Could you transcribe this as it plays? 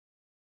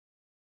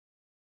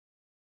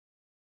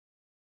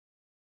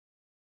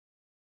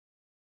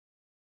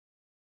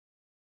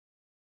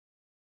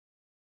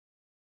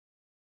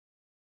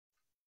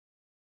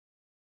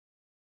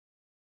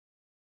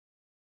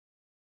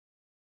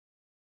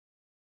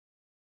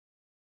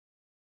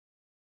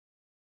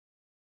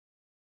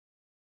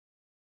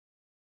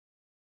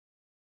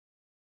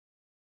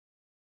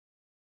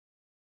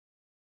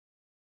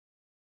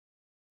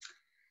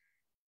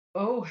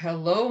Oh,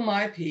 hello,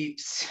 my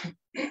peeps.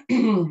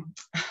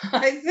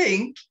 I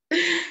think,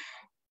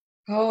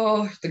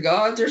 oh, the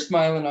gods are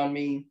smiling on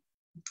me.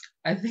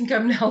 I think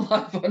I'm now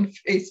live on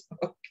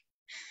Facebook.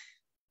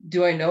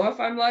 Do I know if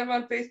I'm live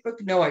on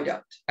Facebook? No, I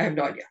don't. I have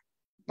no idea.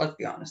 Let's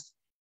be honest.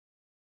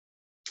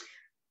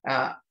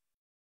 Oh,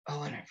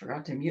 and I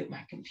forgot to mute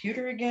my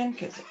computer again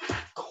because,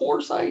 of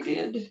course, I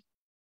did.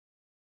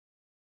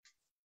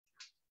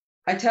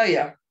 I tell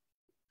you,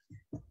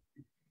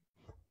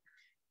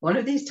 one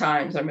of these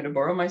times I'm going to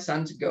borrow my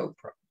son's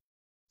GoPro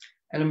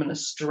and I'm going to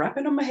strap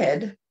it on my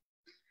head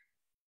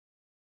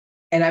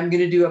and I'm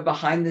going to do a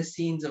behind the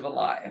scenes of a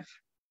live.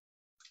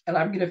 And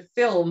I'm going to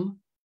film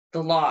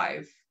the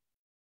live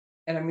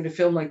and I'm going to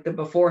film like the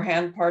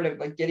beforehand part of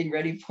like getting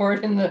ready for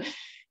it on the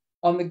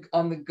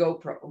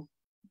GoPro.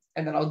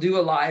 And then I'll do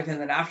a live and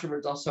then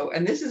afterwards also.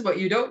 And this is what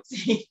you don't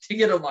see to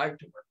get a live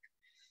to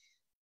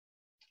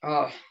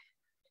work.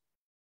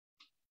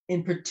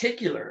 In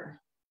particular,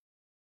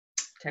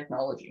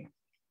 technology.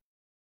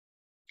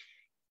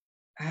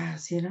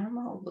 See, now I'm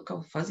all look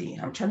all fuzzy.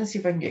 I'm trying to see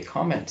if I can get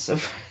comments so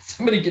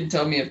somebody can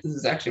tell me if this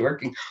is actually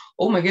working.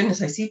 Oh my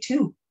goodness, I see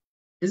two.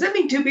 Does that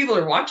mean two people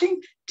are watching?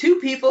 Two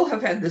people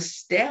have had the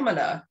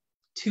stamina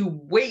to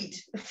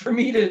wait for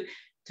me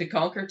to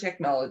conquer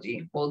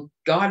technology. Well,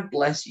 God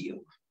bless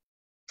you.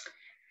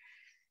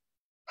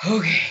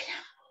 Okay,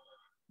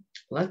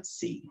 let's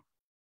see.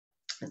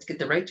 Let's get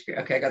the right screen.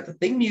 Okay, I got the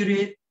thing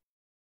muted.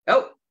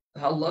 Oh,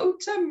 hello,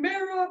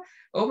 Tamara.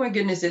 Oh my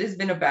goodness, it has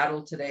been a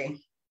battle today.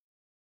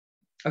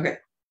 Okay.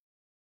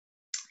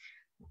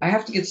 I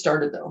have to get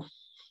started though.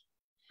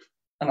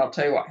 And I'll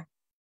tell you why.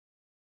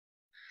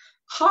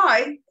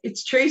 Hi,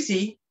 it's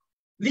Tracey,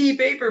 the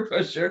paper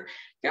pusher,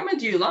 coming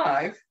to you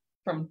live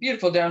from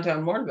beautiful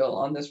downtown Mornville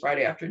on this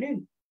Friday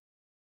afternoon.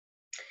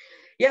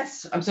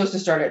 Yes, I'm supposed to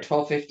start at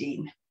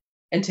 12:15.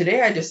 And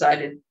today I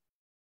decided,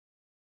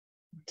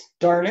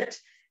 darn it,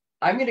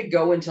 I'm going to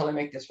go until I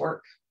make this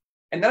work.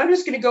 And then I'm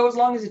just going to go as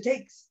long as it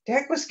takes. To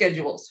heck with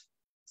schedules.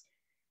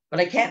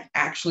 But I can't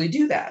actually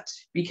do that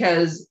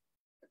because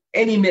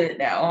any minute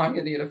now I'm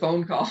going to get a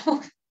phone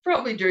call,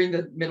 probably during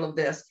the middle of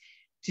this,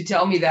 to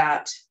tell me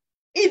that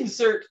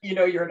insert,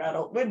 you're an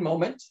adult win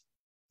moment.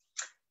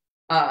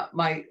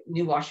 My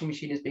new washing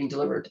machine is being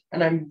delivered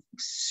and I'm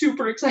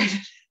super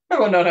excited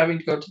about not having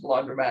to go to the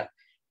laundromat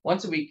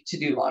once a week to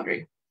do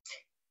laundry.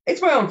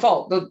 It's my own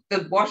fault.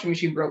 The washing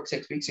machine broke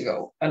 6 weeks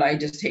ago and I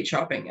just hate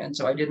shopping. And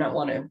so I did not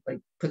want to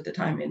put the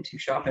time in to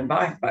shop and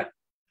buy, but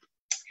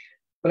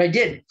I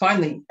did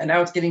finally, and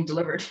now it's getting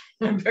delivered.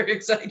 I'm very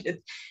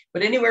excited.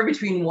 But anywhere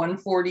between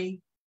 1:40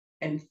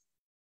 and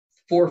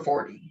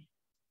 4:40.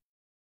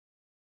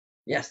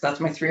 Yes, that's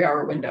my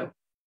 3-hour window.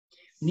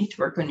 You need to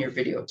work on your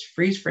video. It's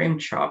freeze frame,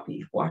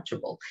 choppy,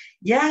 watchable.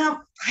 Yeah,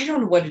 I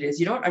don't know what it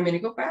is. I'm going to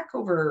go back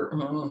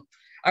over.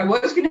 I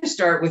was going to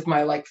start with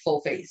my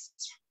full face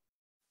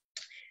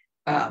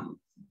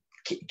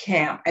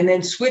cam and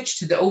then switch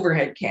to the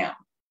overhead cam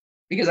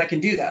because I can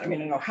do that. I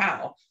know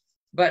how,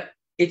 but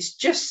it's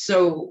just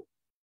so,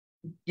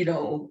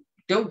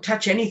 don't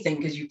touch anything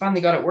because you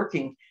finally got it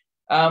working.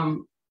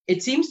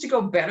 It seems to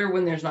go better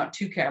when there's not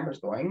two cameras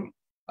going.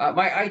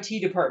 My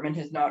IT department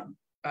has not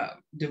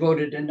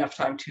devoted enough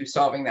time to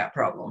solving that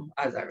problem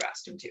as I've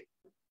asked him to.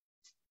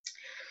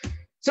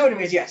 So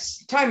anyways,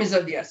 yes, time is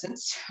of the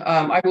essence.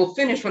 I will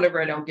finish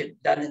whatever I don't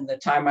get done in the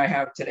time I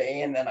have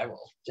today, and then I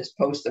will just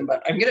post them.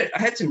 But I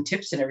had some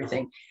tips and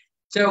everything.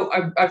 So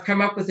I've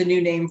come up with a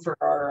new name for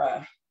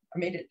our,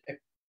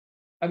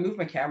 I moved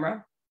my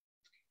camera.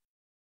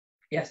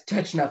 Yes,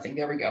 touch nothing.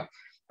 There we go.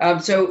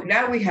 So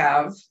now we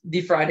have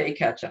the Friday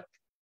catch-up.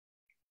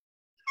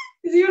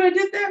 You see what I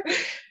did there?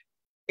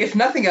 If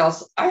nothing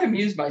else, I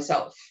amused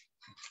myself.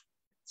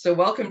 So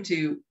welcome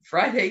to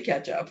Friday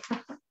catch-up.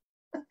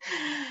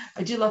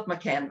 I do love my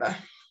Canva.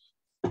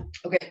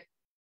 Okay.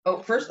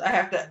 Oh, first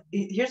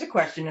here's a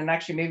question, and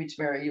actually maybe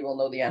Tamara, you will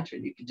know the answer.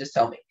 You can just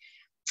tell me.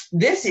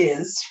 This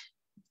is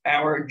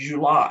our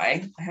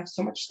July. I have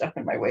so much stuff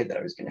in my way that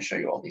I was going to show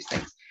you all these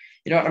things.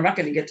 I'm not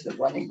going to get to the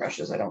blending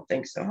brushes, I don't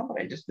think so. How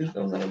about I just move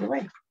those out of the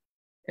way?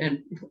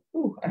 And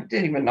I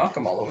didn't even knock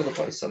them all over the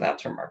place, so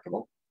that's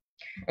remarkable.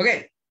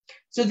 Okay,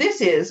 so this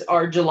is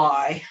our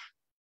July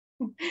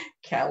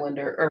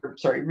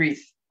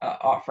wreath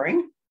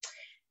offering.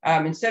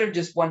 Instead of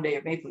just one day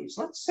of maple leaves,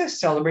 let's just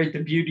celebrate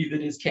the beauty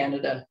that is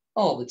Canada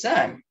all the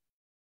time.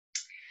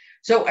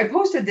 So I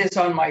posted this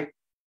on my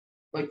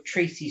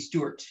Tracey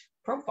Stewart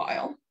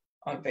profile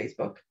on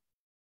Facebook,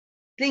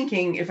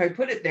 thinking if I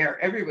put it there,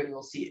 everybody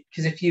will see it.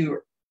 Because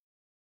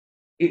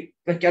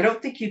I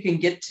don't think you can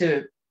get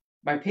to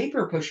my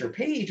paper pusher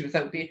page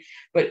without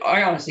but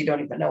I honestly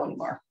don't even know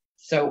anymore.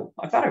 So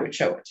I thought I would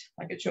show it.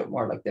 I could show it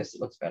more like this.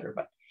 It looks better.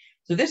 But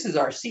so this is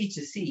our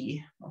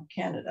C2C of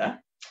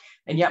Canada.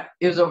 And yeah,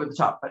 it was over the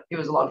top, but it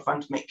was a lot of fun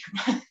to make.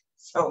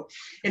 So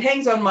it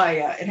hangs on my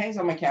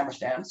camera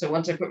stand. So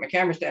once I put my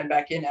camera stand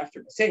back in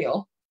after the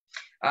sale,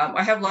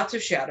 I have lots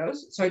of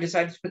shadows. So I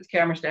decided to put the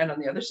camera stand on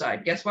the other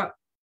side. Guess what?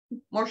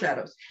 More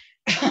shadows.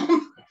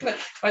 But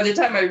by the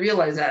time I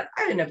realized that,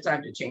 I didn't have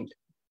time to change it.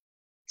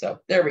 So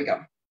there we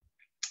go.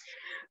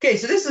 Okay,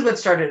 so this is what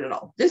started it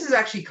all. This is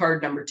actually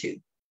card number 2.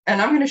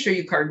 And I'm going to show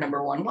you card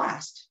number 1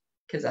 last,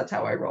 because that's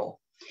how I roll.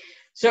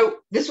 So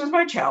this was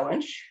my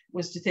challenge,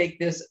 was to take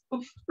this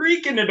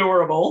freaking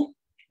adorable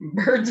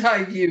bird's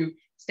eye view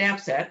stamp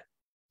set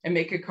and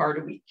make a card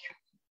a week.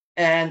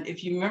 And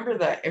if you remember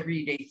the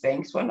everyday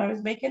thanks one I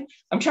was making,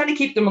 I'm trying to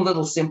keep them a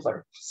little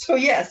simpler. So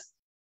yes,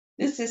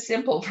 this is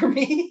simple for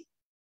me.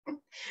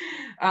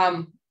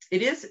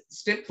 It is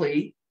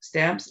strictly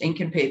stamps, ink,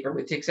 and paper,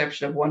 with the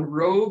exception of one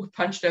rogue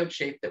punched out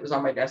shape that was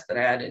on my desk that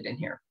I added in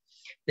here.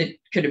 That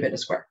could have been a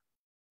square.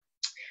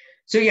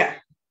 So yeah,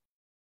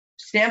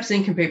 stamps,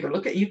 ink, and paper.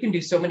 Look at, you can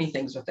do so many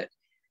things with it.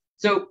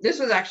 So this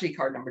was actually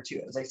card number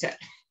 2, as I said.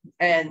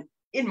 And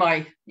in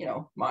my,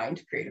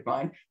 mind, creative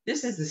mind,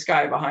 this is the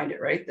sky behind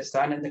it, right? The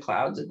sun and the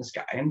clouds and the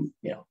sky, and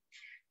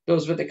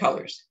those were the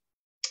colors.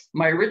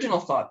 My original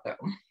thought,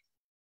 though,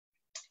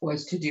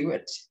 was to do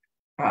it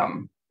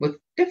with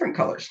different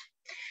colors.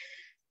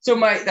 So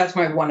that's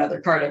my one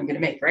other card I'm going to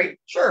make, right?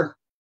 Sure.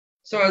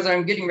 So as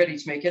I'm getting ready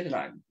to make it, and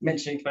I'm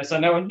mentioning to my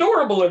son how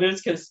adorable it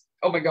is, because,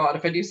 oh my God,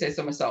 if I do say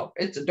so myself,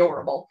 it's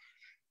adorable.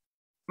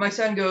 My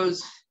son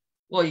goes,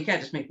 well, you can't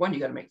just make 1,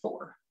 you got to make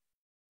 4.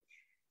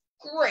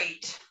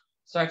 Great.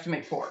 So I have to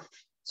make 4.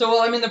 So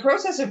while I'm in the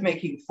process of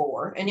making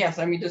 4, and yes,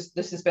 I mean, just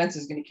the suspense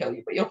is going to kill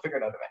you, but you'll figure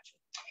it out eventually.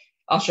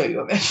 I'll show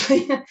you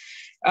eventually.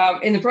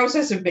 In the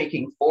process of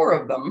making 4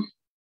 of them,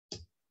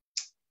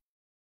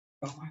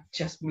 oh, I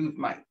just moved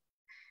my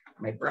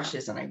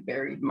brushes and I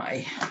buried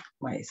my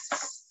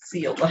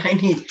seal that I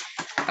need.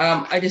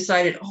 I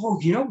decided, oh,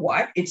 you know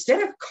what?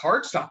 Instead of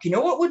cardstock, you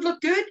know what would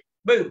look good?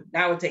 Boom,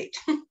 now it's 8.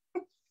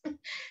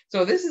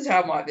 So this is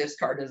how this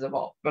card has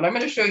evolved. But I'm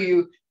going to show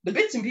you the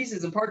bits and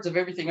pieces and parts of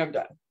everything I've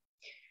done.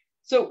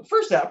 So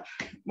first up,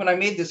 when I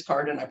made this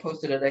card and I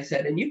posted it, I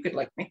said, and you could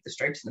like make the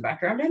stripes in the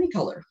background any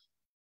color.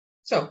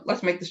 So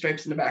let's make the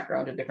stripes in the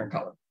background a different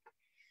color.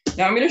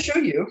 Now I'm going to show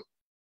you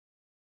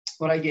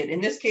what I did.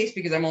 In this case,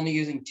 because I'm only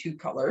using 2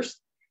 colors,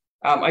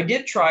 I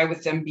did try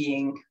with them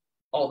being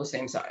all the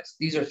same size.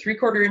 These are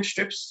 3/4 inch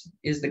strips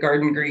is the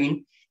garden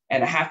green,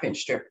 and a 1/2 inch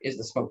strip is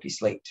the smoky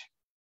slate.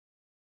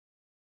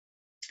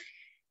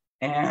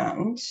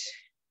 And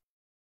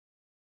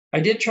I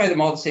did try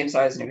them all the same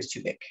size, and it was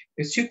too big.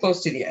 It was too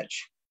close to the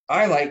edge.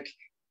 I like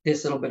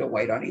this little bit of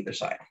white on either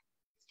side.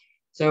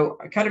 So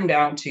I cut them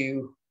down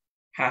to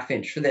 1/2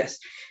 inch for this.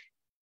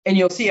 And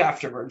you'll see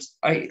afterwards,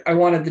 I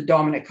wanted the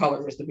dominant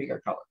color was the bigger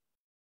color.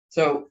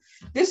 So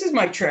this is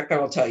my trick, I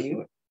will tell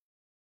you,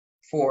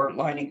 for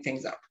lining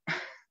things up.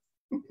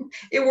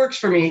 It works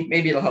for me.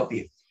 Maybe it'll help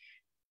you.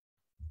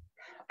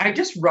 I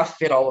just rough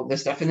fit all of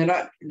this stuff, and they're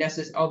not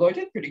necessarily, although I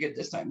did pretty good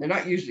this time, they're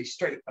not usually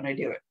straight when I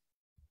do it.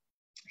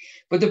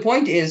 But the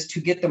point is to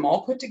get them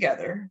all put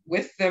together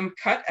with them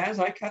cut as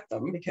I cut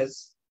them,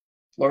 because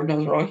Lord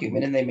knows we're all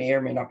human and they may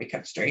or may not be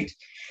cut straight.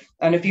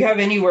 And if you have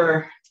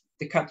anywhere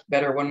the cut's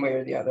better one way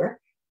or the other,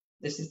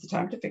 this is the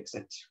time to fix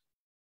it.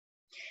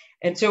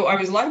 And so I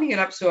was lining it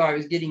up so I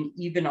was getting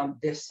even on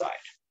this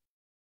side,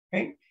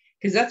 right?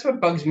 Because that's what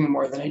bugs me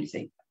more than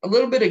anything. A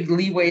little bit of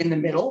leeway in the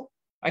middle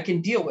I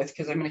can deal with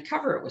because I'm going to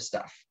cover it with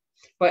stuff.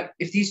 But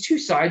if these 2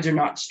 sides are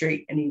not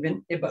straight and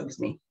even, it bugs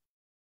me.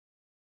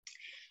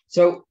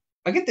 So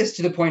I get this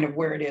to the point of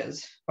where it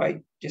is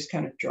by just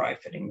kind of dry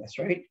fitting this,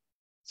 right?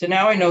 So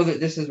now I know that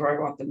this is where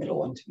I want the middle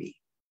one to be.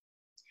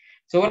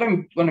 So what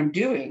I'm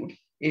doing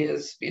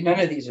is, none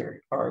of these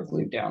are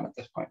glued down at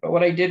this point, but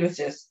what I did with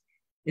this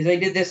is I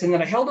did this and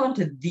then I held on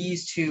to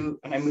these 2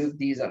 and I moved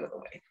these out of the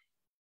way.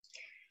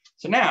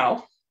 So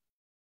now,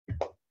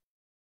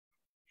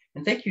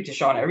 and thank you to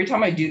Shauna. Every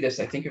time I do this,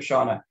 I think of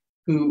Shauna,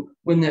 who,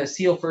 when the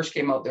seal first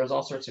came out, there was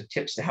all sorts of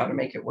tips to how to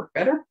make it work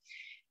better.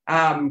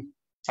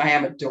 I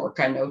am a dork,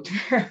 I know.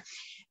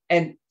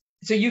 And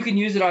so you can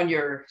use it on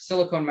your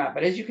silicone mat,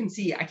 but as you can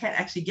see, I can't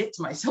actually get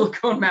to my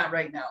silicone mat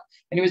right now.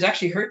 And it was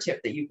actually her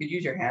tip that you could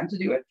use your hand to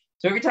do it.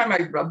 So every time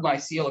I rub my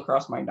seal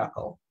across my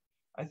knuckle,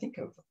 I think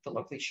of the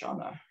lovely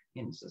Shauna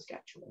in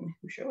Saskatchewan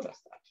who showed us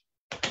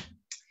that.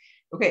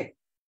 Okay,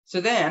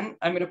 so then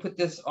I'm going to put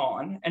this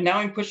on, and now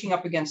I'm pushing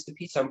up against the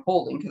piece I'm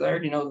holding because I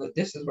already know that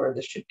this is where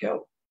this should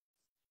go.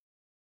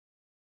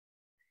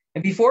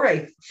 And before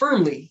I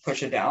firmly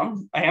push it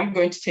down, I am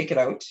going to take it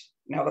out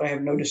now that I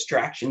have no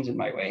distractions in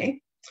my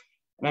way.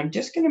 And I'm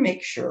just going to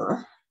make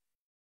sure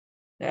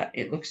that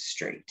it looks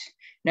straight.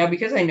 Now,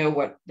 because I know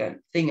what the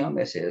thing on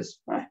this is,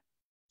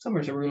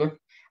 somewhere's a ruler.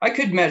 I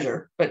could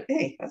measure, but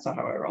hey, that's not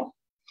how I roll.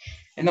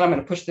 And then I'm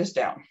going to push this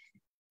down.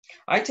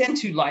 I tend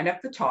to line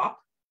up the top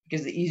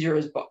because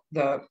the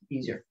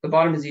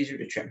bottom is easier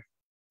to trim,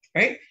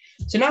 right?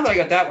 So now that I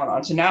got that one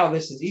on, so now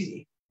this is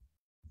easy.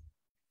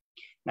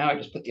 Now I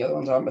just put the other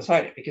ones on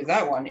beside it because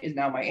that one is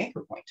now my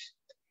anchor point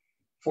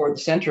for the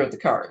center of the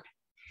card.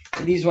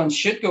 So these ones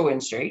should go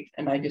in straight,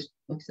 and I'm just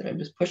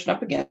pushing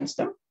up against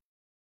them.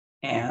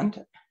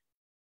 And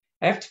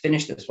I have to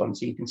finish this one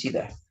so you can see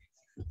the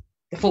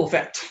full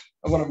effect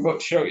of what I'm about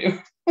to show you.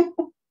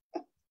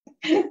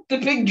 The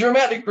big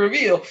dramatic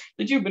reveal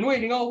that you've been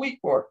waiting all week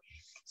for.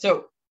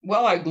 So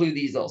while I glue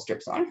these little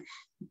strips on,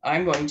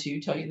 I'm going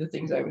to tell you the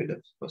things I would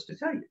have supposed to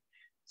tell you.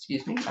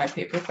 Excuse me, my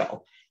paper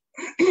fell.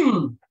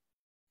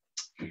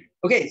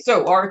 Okay,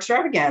 so our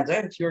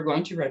extravaganza, if you're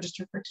going to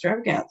register for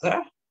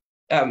extravaganza,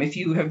 if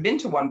you have been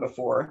to one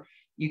before,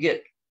 you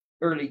get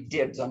early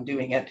dibs on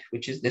doing it,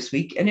 which is this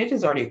week, and it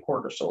is already a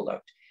quarter sold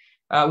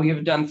out. We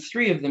have done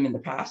 3 of them in the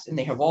past, and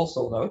they have all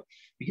sold out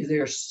because they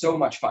are so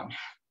much fun.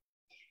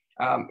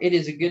 It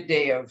is a good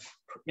day of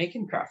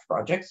making craft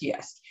projects,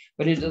 yes,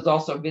 but it is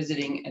also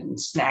visiting and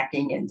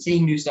snacking and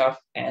seeing new stuff,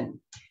 and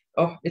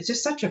oh, it's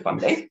just such a fun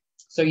day.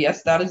 So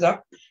yes, that is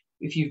up.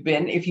 If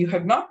you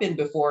have not been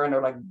before and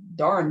are like,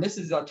 darn, this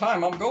is the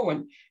time I'm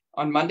going.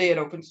 On Monday, it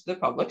opens to the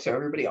public, so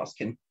everybody else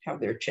can have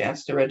their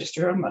chance to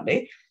register on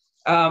Monday.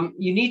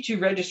 You need to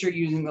register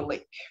using the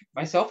link.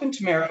 Myself and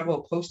Tamara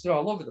will post it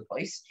all over the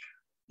place.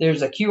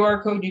 There's a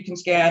QR code you can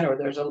scan, or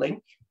there's a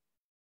link.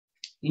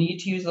 You need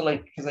to use the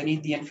link because I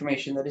need the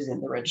information that is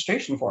in the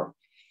registration form.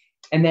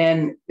 And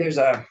then there's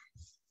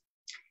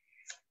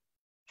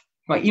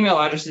my email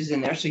address is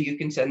in there, so you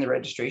can send the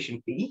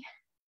registration fee.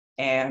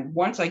 And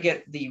once I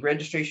get the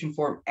registration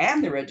form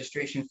and the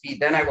registration fee,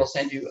 then I will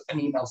send you an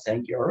email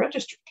saying you're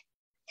registered.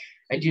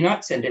 I do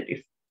not send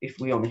it if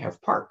we only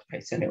have part. I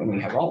send it when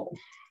we have all.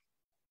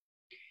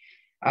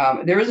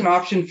 There is an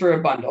option for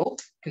a bundle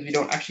because we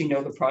don't actually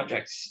know the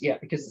projects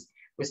yet, because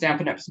with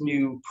Stampin' Up's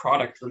new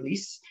product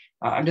release,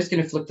 I'm just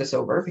going to flip this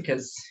over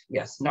because,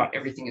 yes, not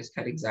everything is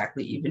cut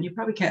exactly even. You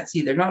probably can't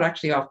see. They're not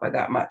actually off by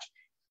that much.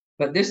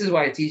 But this is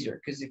why it's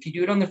easier, because if you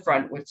do it on the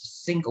front with a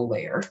single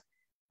layer,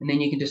 and then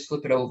you can just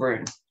flip it over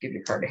and give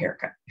your card a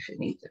haircut if it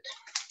needs it.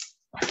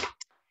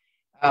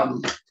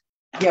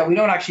 Yeah, we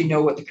don't actually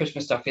know what the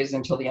Christmas stuff is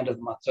until the end of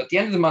the month. So at the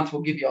end of the month,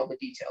 we'll give you all the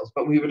details.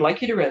 But we would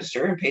like you to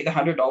register and pay the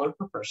 $100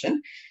 per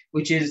person,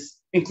 which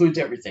includes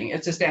everything.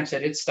 It's a stamp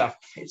set, it's stuff,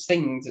 it's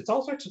things, it's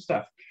all sorts of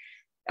stuff.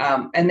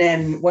 And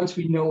then once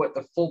we know what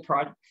the full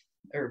products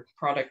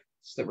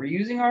that we're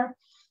using are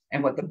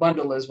and what the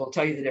bundle is, we'll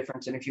tell you the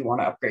difference. And if you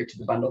want to upgrade to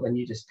the bundle, then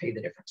you just pay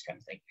the difference kind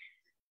of thing.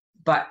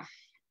 But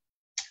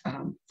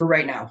for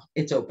right now,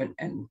 it's open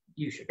and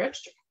you should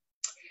register.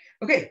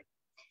 Okay,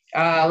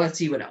 let's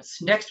see what else.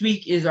 Next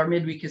week is our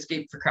midweek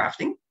escape for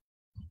crafting.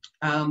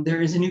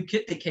 There is a new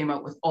kit that came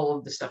out with all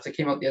of the stuff that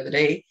came out the other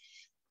day.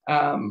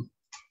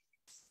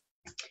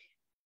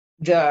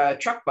 The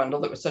truck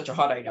bundle that was such a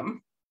hot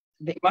item,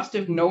 they must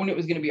have known it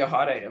was going to be a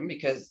hot item,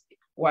 because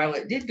while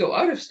it did go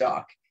out of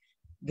stock,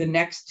 the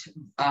next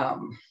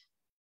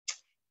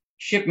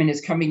shipment is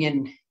coming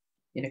in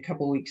a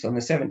couple of weeks on the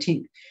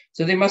 17th.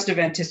 So they must have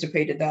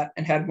anticipated that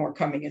and had more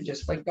coming and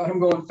just like got them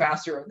going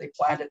faster, or they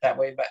planned it that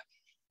way, but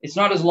it's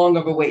not as long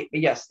of a wait.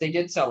 But yes, they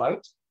did sell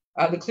out.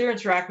 The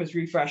clearance rack was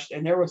refreshed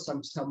and there was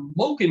some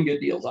smoking good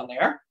deals on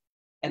there.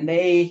 And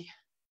they,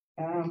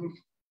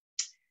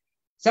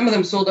 some of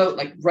them sold out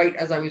like right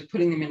as I was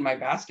putting them in my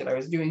basket. I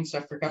was doing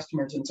stuff for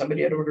customers and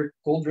somebody had ordered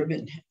gold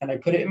ribbon and I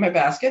put it in my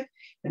basket,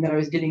 and then I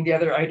was getting the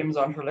other items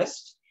on her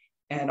list.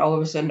 And all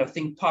of a sudden a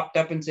thing popped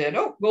up and said,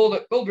 oh,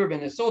 gold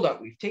ribbon is sold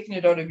out. We've taken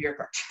it out of your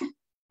cart.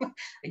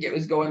 Like it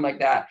was going like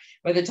that.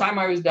 By the time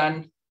I was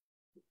done,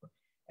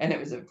 and it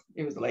was a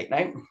late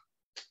night,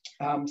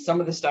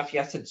 some of the stuff,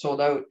 yes, had sold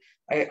out.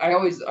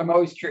 I'm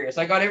always curious.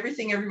 I got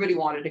everything everybody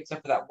wanted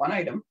except for that one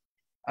item.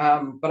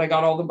 But I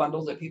got all the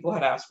bundles that people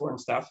had asked for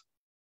and stuff.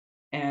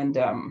 And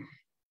I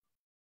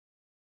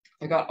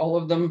got all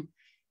of them.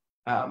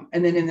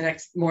 And then in the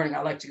next morning,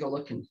 I like to go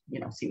look and,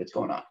 see what's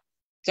going on.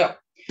 So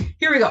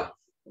here we go.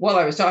 While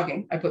I was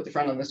talking, I put the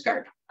front on this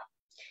card.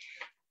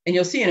 And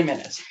you'll see in a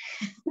minute.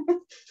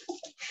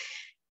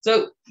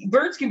 So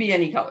birds can be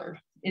any color.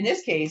 In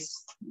this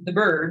case, the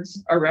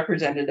birds are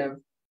representative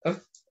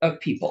of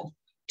people.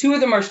 2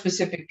 of them are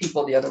specific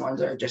people. The other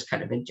ones are just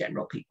kind of in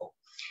general people.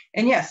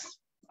 And yes,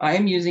 I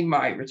am using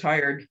my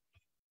retired,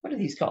 what are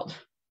these called?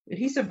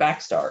 Adhesive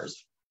back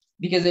stars,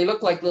 because they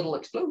look like little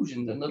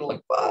explosions and little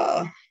like,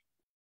 bah.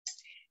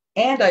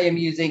 And I am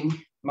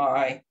using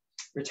my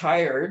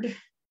retired,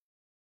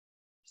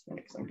 just a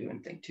minute, because I'm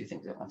doing 2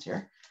 things at once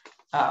here,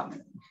 because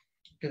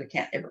I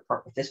can't ever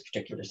part with this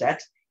particular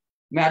set,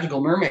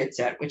 Magical Mermaid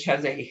set, which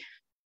has a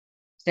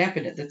stamp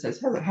in it that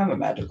says, have a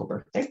magical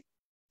birthday.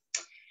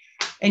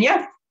 And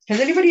yeah,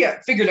 has anybody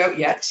figured out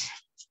yet?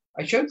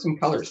 I showed some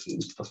color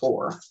schemes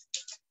before.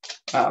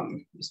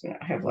 Just a minute,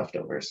 I have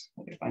leftovers.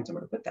 I gotta find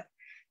somewhere to put that.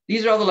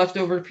 These are all the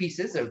leftover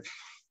pieces of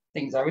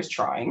things I was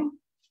trying.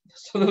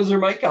 So those are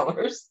my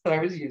colors that I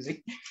was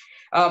using.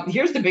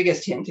 Here's the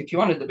biggest hint, if you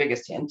wanted the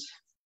biggest hint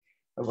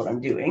of what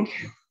I'm doing.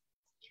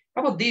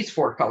 How about these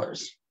 4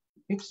 colors?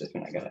 Oops, just a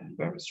minute, I gotta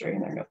grab it straight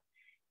in there.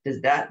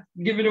 Does that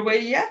give it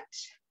away yet?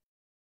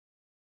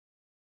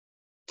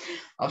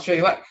 I'll show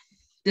you what.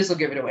 This will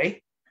give it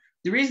away.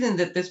 The reason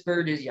that this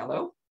bird is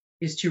yellow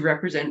is to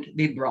represent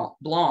the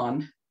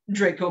blonde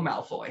Draco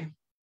Malfoy.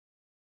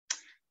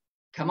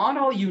 Come on,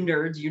 all you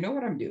nerds, you know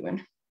what I'm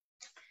doing.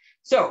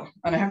 So,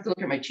 and I have to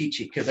look at my cheat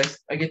sheet because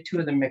I get 2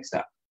 of them mixed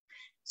up.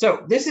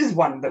 So this is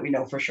one that we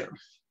know for sure.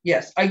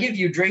 Yes, I give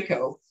you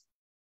Draco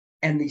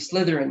and the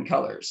Slytherin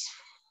colors.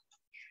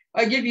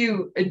 I give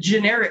you a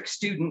generic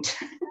student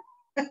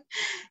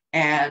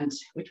And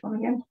which one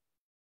again?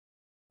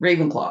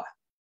 Ravenclaw.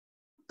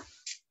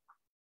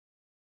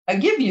 I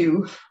give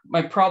you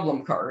my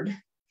problem card.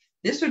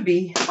 This would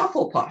be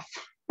Hufflepuff,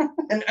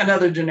 and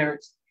another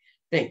generic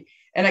thing.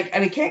 And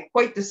I can't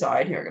quite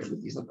decide. Here, I got to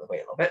move these away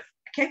a little bit.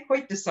 I can't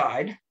quite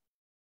decide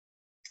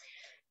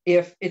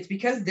if it's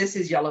because this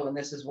is yellow and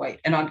this is white.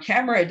 And on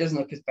camera, it doesn't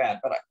look as bad.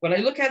 But when I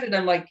look at it,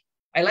 I'm like,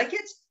 I like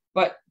it,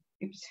 but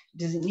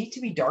does it need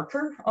to be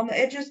darker on the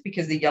edges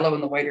because the yellow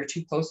and the white are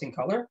too close in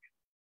color?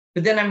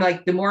 But then I'm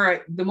like, the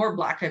more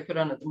black I put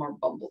on it, the more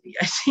bumblebee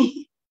I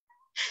see.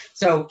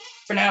 So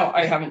for now,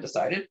 I haven't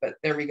decided, but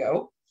there we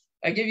go.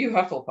 I give you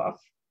Hufflepuff.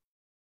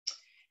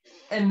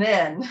 And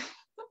then,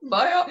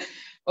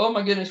 oh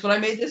my goodness, when I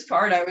made this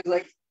card, I was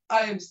like,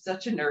 I am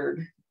such a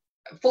nerd.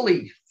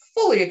 Fully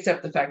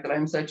accept the fact that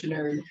I'm such a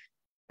nerd.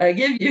 I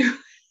give you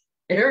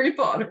Harry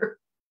Potter.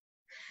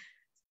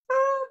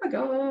 Oh my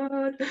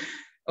God.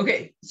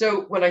 Okay,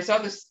 so when I saw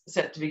this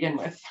set to begin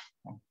with,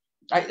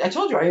 I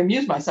told you I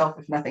amused myself,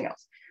 if nothing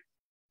else.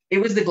 It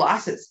was the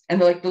glasses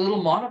and the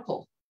little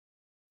monocle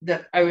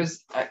that I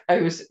was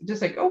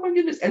just like, oh my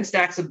goodness, and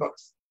stacks of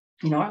books.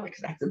 You know, I like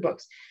stacks of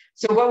books.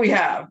 So what we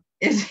have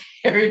is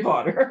Harry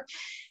Potter.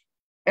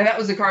 And that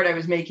was the card I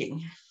was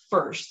making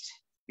first,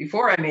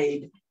 before I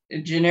made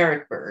a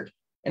generic bird.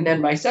 And then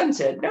my son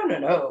said,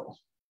 no,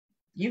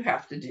 you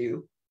have to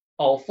do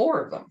all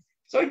 4 of them.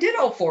 So I did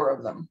all 4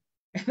 of them.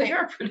 And they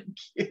are pretty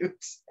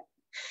cute.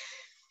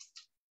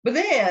 But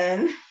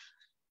then,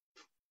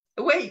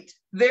 wait,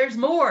 there's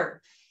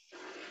more.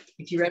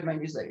 If you read my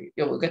newsletter,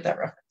 you'll get that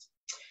reference.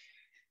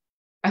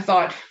 I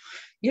thought,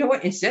 you know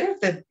what, instead of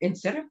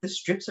the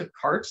strips of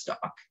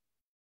cardstock,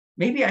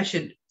 maybe I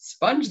should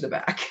sponge the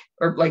back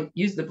or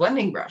use the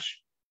blending brush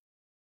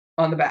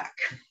on the back.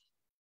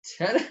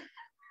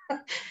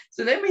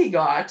 So then we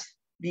got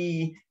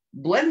the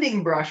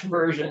blending brush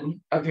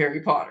version of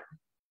Harry Potter,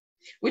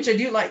 which I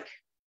do like.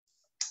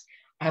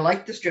 I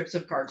like the strips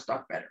of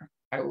cardstock better.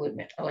 I will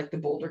admit, I like the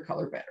bolder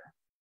color better.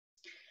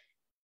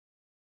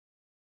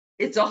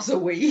 It's also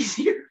way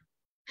easier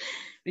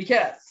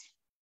because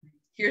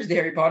here's the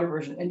Harry Potter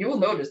version, and you will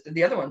notice that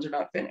the other ones are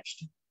not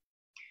finished.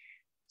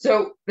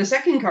 So the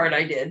second card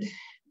I did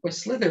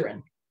was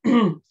Slytherin.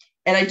 And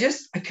I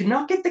could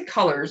not get the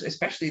colors,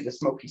 especially the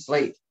smoky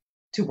slate,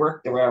 to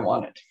work the way I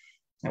wanted.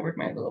 Now, where'd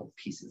my little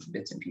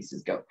bits and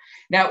pieces go?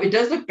 Now, it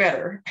does look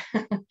better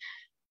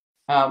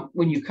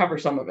when you cover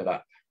some of it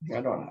up.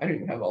 I don't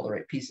even have all the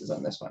right pieces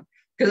on this one.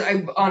 Because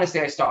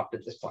I stopped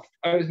at this point.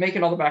 I was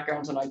making all the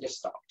backgrounds and I just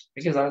stopped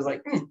because I was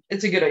like,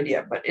 it's a good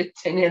idea, but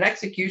it's in an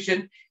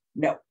execution,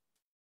 no.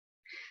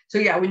 So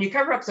yeah, when you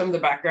cover up some of the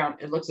background,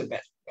 it looks a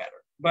bit better.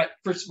 But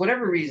for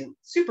whatever reason,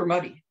 super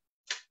muddy.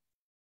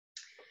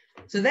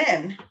 So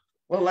then,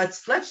 well,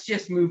 let's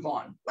just move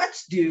on.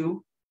 Let's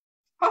do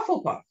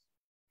Hufflepuff.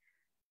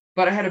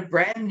 But I had a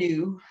brand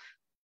new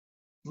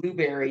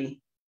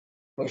blueberry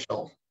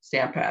bushel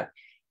stamp pad,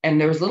 and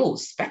there was little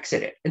specks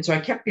in it. And so I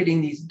kept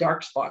getting these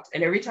dark spots.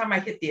 And every time I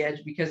hit the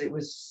edge, because it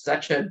was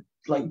such a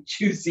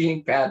juicy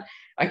ink pad,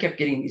 I kept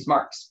getting these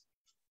marks.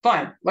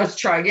 Fine, let's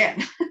try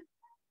again.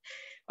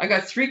 I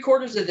got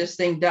 3/4 of this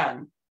thing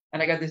done,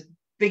 and I got this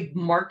big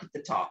mark at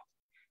the top.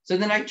 So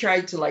then I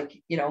tried to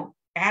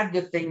add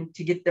the thing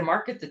to get the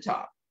mark at the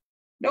top.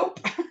 Nope,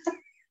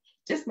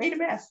 just made a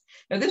mess.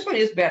 Now this one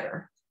is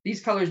better.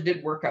 These colors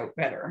did work out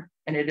better,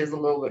 and it is a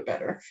little bit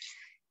better.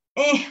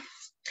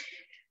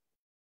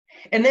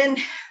 And then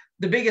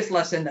the biggest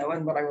lesson, though,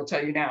 and what I will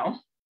tell you now,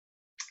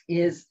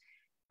 is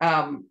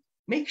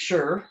make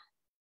sure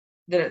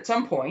that at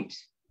some point,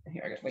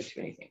 here I got way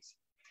too many things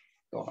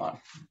going on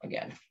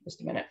again,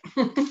 just a minute.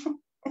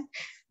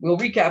 We'll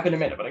recap in a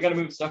minute, but I got to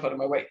move stuff out of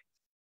my way.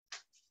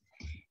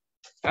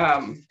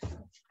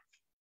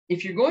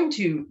 If you're going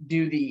to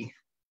do the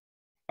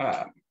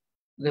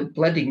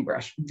blending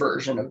brush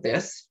version of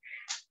this,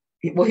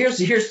 well,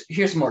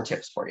 here's more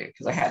tips for you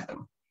because I had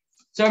them.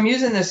 So I'm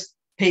using this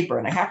paper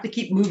and I have to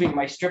keep moving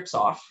my strips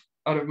off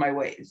out of my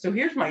way. So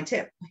here's my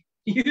tip.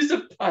 Use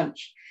a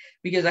punch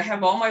because I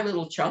have all my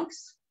little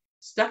chunks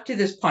stuck to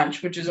this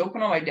punch, which is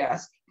open on my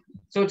desk.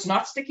 So it's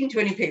not sticking to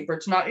any paper.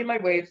 It's not in my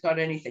way. It's not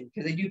anything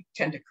because they do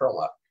tend to curl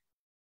up.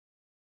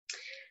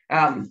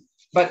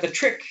 But the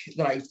trick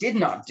that I did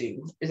not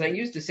do is I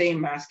used the same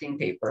masking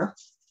paper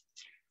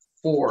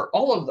for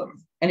all of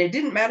them. And it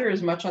didn't matter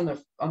as much on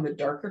the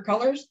darker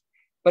colors,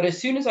 but as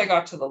soon as I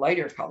got to the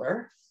lighter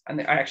color, and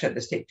I actually had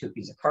this taped to a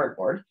piece of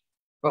cardboard,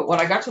 but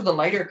when I got to the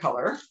lighter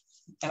color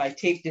and I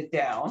taped it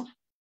down,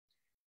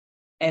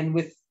 and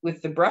with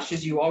the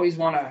brushes, you always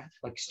want to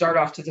start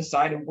off to the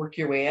side and work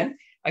your way in.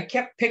 I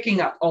kept picking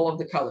up all of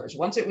the colors.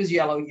 Once it was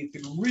yellow, you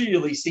could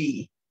really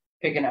see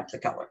picking up the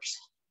colors.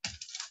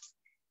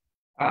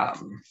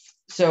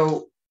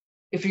 So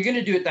if you're going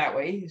to do it that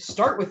way,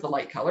 start with the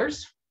light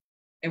colors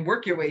and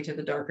work your way to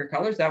the darker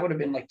colors. That would have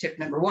been tip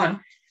number 1.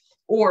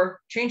 Or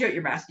change out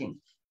your masking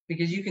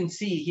because you can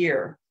see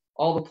here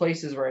all the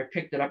places where I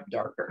picked it up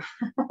darker,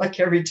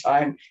 every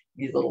time,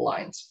 these little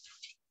lines.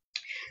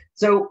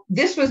 So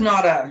this was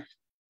not a,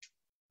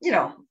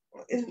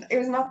 it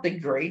was not the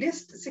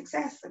greatest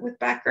success with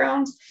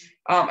backgrounds.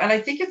 And I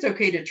think it's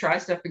okay to try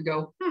stuff and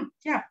go,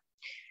 yeah.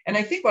 And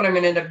I think what I'm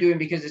going to end up doing,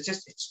 because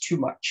it's too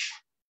much,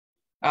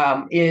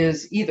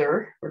 is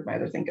either, where'd my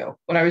other thing go?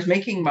 When I was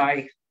making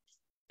my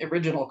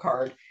original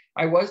card,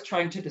 I was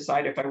trying to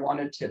decide if I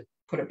wanted to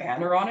put a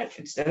banner on it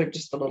instead of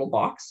just a little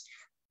box,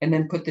 and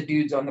then put the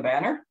dudes on the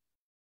banner.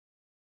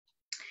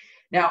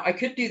 Now I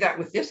could do that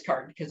with this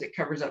card because it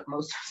covers up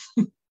most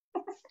of them.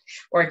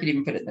 Or I could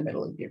even put it in the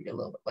middle and give you a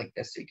little bit like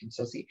this so you can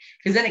still see,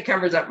 because then it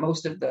covers up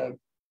most of the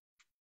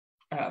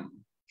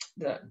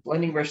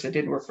blending brush that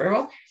didn't work very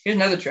well. Here's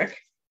another trick.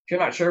 If you're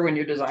not sure when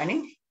you're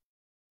designing,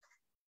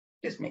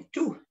 just make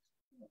two.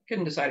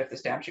 Couldn't decide if the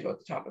stamp should go at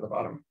the top or the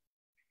bottom,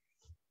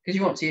 because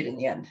you won't see it in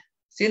the end.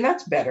 See, and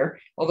that's better,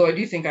 although I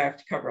do think I have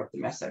to cover up the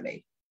mess I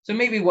made. So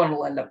maybe one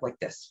will end up like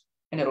this,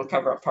 and it'll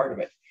cover up part of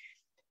it.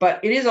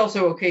 But it is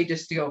also okay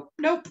just to go,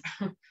 nope.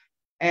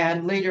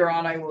 And later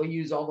on, I will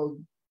use all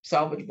the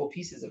salvageable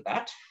pieces of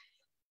that.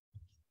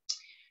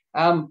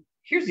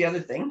 Here's the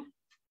other thing.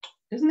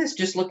 Doesn't this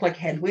just look like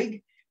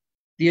Hedwig,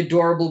 the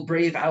adorable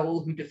brave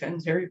owl who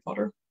defends Harry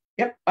Potter?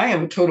 Yep, I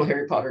am a total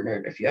Harry Potter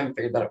nerd, if you haven't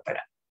figured that out by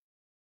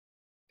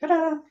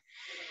now.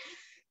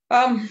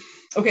 Ta-da!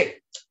 Okay,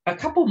 a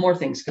couple more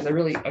things, because I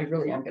really am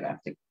going to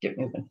have to get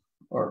moving,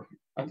 or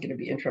I'm going to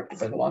be interrupted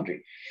by the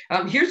laundry.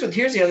 Here's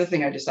the other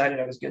thing I decided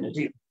I was going to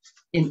do.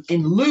 In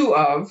lieu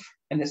of,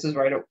 and this is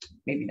where I don't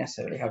maybe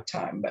necessarily have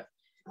time, but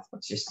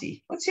let's just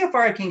see. Let's see how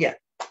far I can get.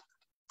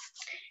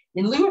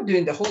 In lieu of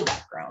doing the whole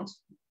background,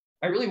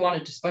 I really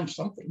wanted to sponge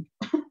something.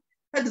 I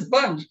had to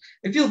sponge.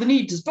 I feel the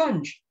need to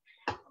sponge.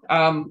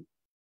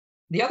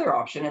 The other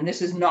option, and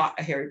this is not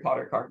a Harry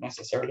Potter card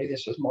necessarily,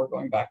 this was more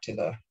going back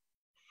to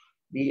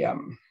the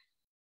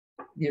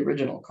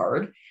original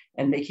card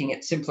and making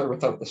it simpler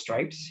without the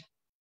stripes,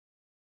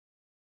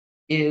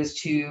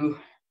 is to,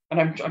 and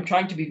I'm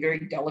trying to be very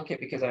delicate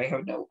because I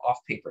have no off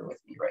paper with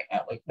me right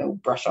now, like no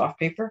brush off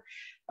paper.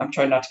 I'm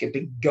trying not to get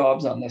big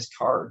gobs on this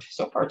card.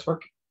 So far it's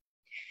working.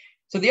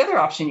 So the other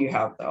option you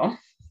have though,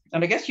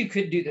 and I guess you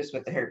could do this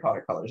with the Harry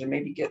Potter colors and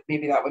maybe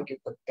that would give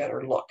a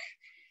better look.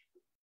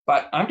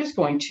 But I'm just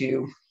going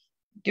to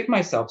give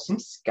myself some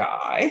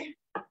sky.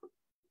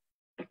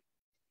 I'm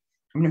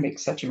going to make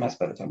such a mess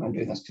by the time I'm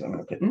doing this because I'm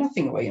going to put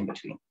nothing away in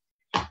between.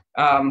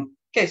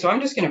 Okay, so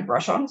I'm just going to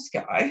brush on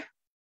sky.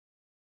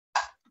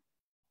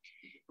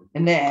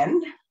 And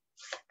then,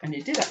 and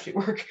it did actually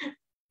work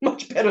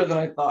much better than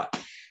I thought.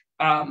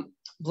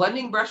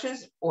 Blending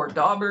brushes or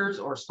daubers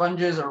or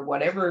sponges or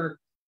whatever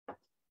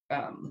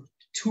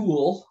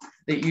tool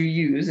that you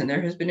use, and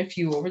there has been a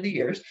few over the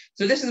years.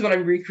 So this is what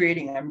I'm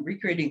recreating. I'm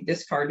recreating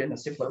this card in a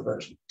simpler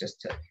version,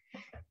 just to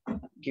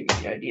give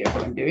you the idea of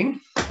what I'm doing.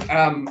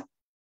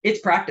 It's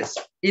practice.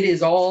 It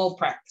is all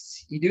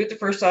practice. You do it the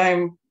first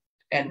time.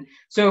 And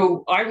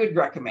so I would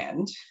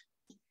recommend,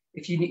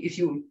 if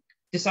you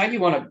decide you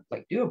want to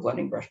like do a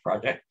blending brush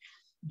project,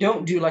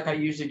 don't do like I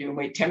usually do and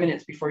wait 10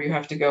 minutes before you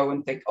have to go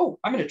and think, oh,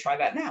 I'm going to try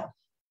that now.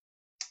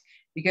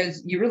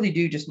 Because you really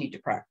do just need to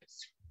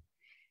practice.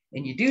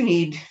 And you do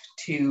need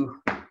to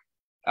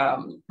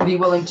be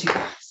willing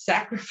to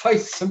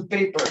sacrifice some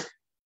paper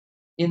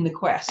in the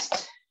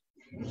quest.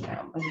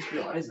 I just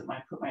realized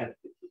that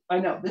I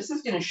know this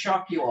is going to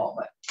shock you all,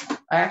 but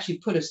I actually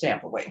put a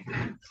stamp away.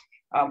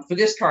 For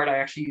this card, I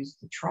actually used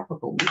the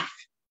Tropical Leaf,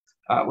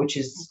 which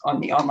is on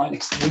the online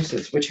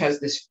exclusives, which has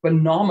this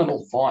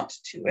phenomenal font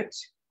to it.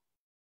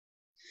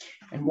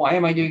 And why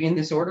am I doing it in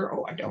this order?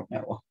 Oh, I don't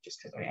know, just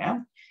because I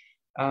am.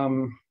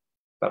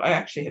 But I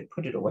actually had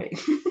put it away.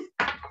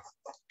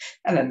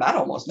 And then that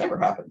almost never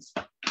happens.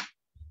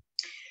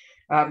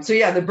 So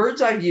yeah, the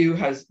bird's eye view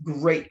has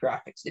great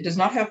graphics. It does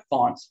not have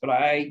fonts, but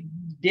I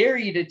dare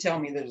you to tell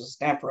me there's a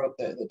stamper out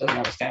there that doesn't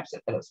have a stamp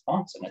set that has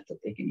fonts in it that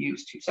they can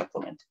use to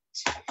supplement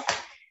it.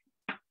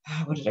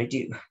 What did I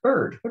do?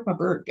 Bird. Where'd my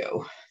bird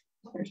go?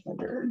 Where's my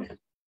bird?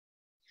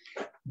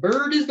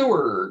 Bird is the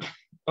word.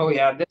 Oh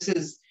yeah, this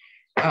is,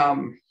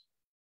 I'm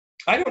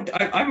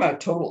a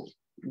total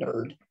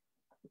nerd.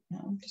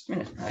 Just a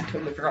minute, I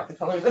totally forgot the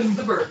color of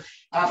the bird.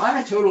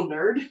 I'm a total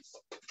nerd.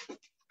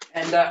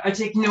 And I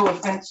take no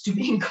offense to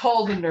being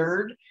called a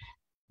nerd,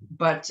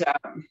 but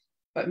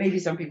maybe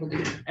some people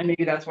do. And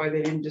maybe that's why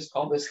they didn't just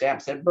call this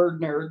stamp set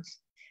bird nerds.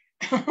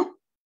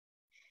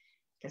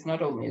 Because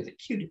not only is it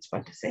cute, it's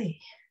fun to say.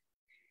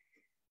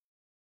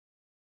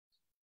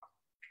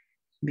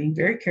 Being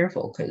very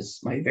careful because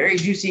my very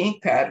juicy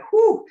ink pad,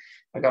 whoo,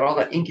 I got all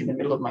that ink in the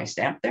middle of my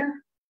stamp there,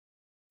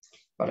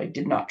 but I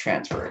did not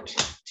transfer it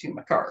to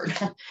my card.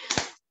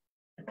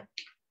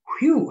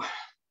 Whew.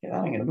 Yeah,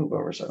 I'm going to move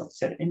over so I don't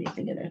set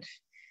anything in it.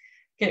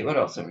 Okay, what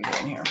else are we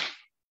doing here?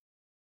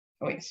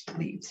 Oh, yes,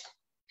 leaves.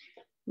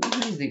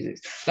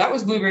 Leaves. That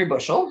was Blueberry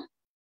Bushel.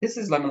 This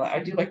is Lemon. I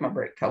do like my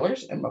bright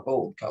colors and my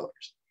bold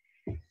colors.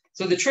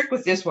 So the trick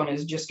with this one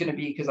is just going to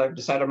be, because I've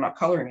decided I'm not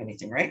coloring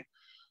anything, right?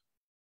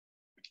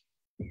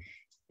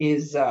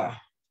 Is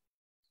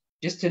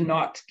just to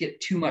not get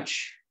too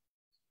much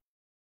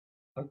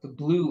of the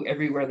blue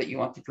everywhere that you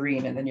want the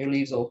green, and then your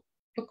leaves will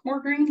look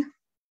more green.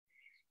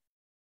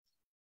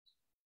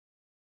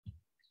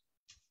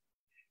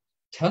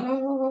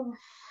 Ta-da!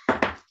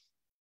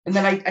 And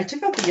then I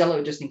took out the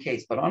yellow just in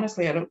case, but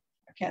honestly, I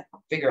can't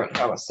figure out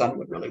how a sun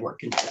would really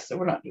work into this, so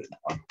we're not doing that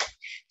one.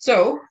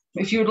 So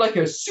if you would like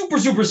a super,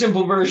 super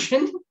simple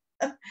version,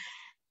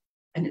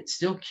 and it's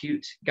still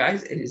cute,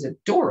 guys, it is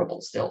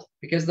adorable still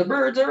because the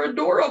birds are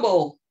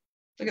adorable.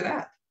 Look at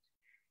that.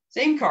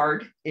 Same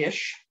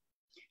card-ish.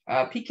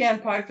 Pecan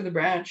pie for the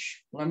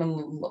branch,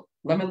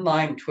 lemon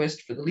lime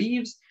twist for the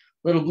leaves,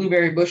 little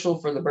blueberry bushel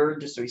for the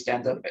bird, just so he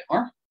stands out a bit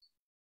more.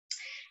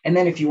 And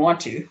then if you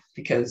want to,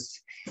 because,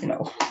 you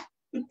know,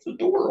 it's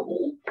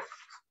adorable.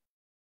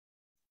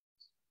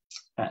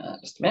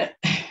 Just a minute.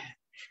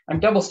 I'm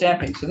double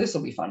stamping, so this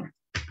will be fun.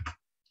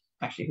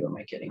 Actually, who am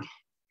I kidding?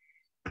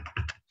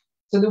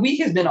 So the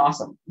week has been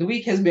awesome. The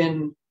week has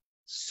been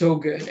so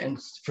good and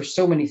for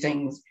so many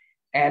things.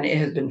 And it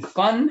has been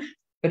fun,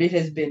 but it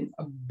has been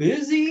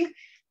busy.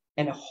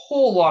 And a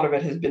whole lot of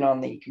it has been on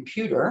the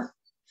computer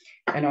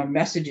and on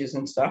messages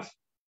and stuff.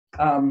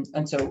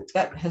 And so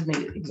that has made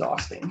it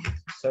exhausting.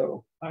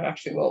 So I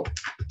actually will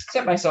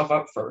set myself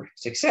up for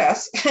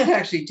success and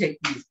actually take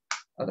the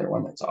other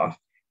one that's off.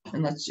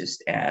 And let's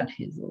just add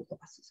his little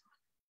glasses on.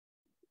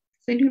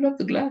 They do love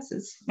the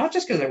glasses. Not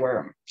just because I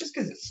wear them, just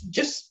because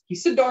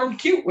he's so darn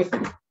cute with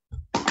them.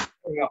 There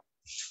we go.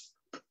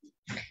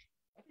 I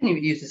didn't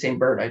even use the same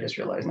bird. I just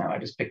realized now I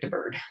just picked a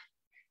bird.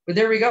 But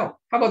there we go.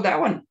 How about that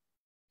one?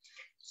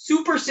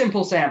 Super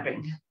simple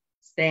stamping.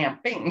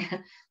 A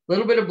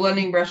little bit of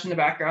blending brush in the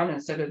background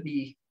instead of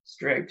the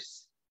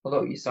stripes.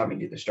 Although you saw me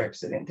do the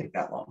stripes, it didn't take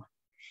that long.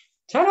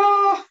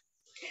 Ta-da!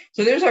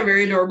 So there's our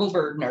very adorable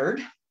bird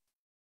nerd.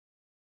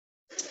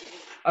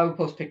 I will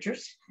post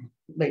pictures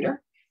later.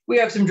 We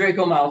have some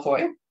Draco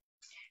Malfoy.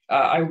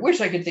 I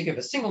wish I could think of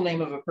a single name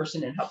of a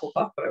person in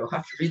Hufflepuff, but I will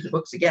have to read the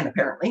books again,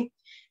 apparently.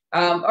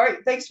 All right,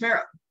 thanks,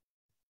 Mara.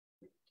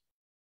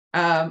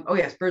 Oh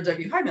yes, Bird's Eye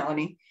View. Hi,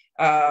 Melanie.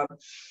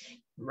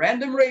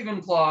 Random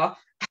Ravenclaw,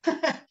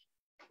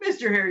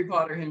 Mr. Harry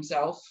Potter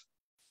himself,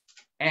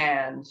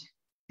 and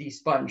the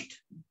sponged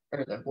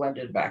or the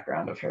blended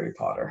background of Harry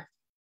Potter.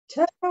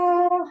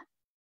 Ta-da!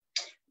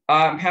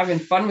 I'm having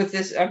fun with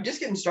this. I'm just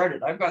getting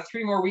started. I've got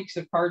 3 more weeks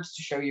of cards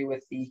to show you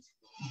with the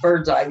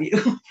Bird's Eye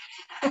View.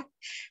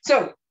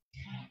 So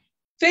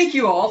thank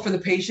you all for the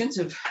patience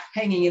of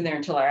hanging in there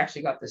until I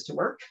actually got this to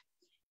work.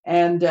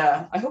 And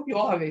I hope you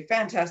all have a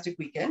fantastic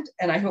weekend.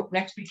 And I hope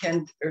next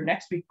weekend or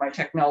next week my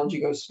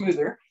technology goes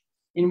smoother,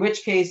 in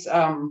which case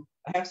I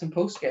have some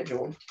post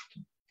scheduled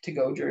to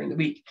go during the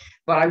week.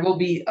 But I will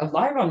be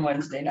live on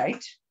Wednesday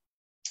night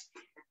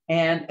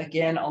and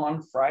again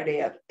on Friday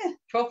at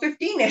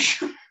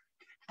 12:15-ish.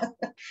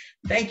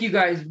 Thank you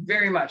guys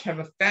very much. Have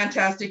a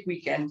fantastic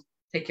weekend.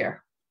 Take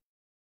care.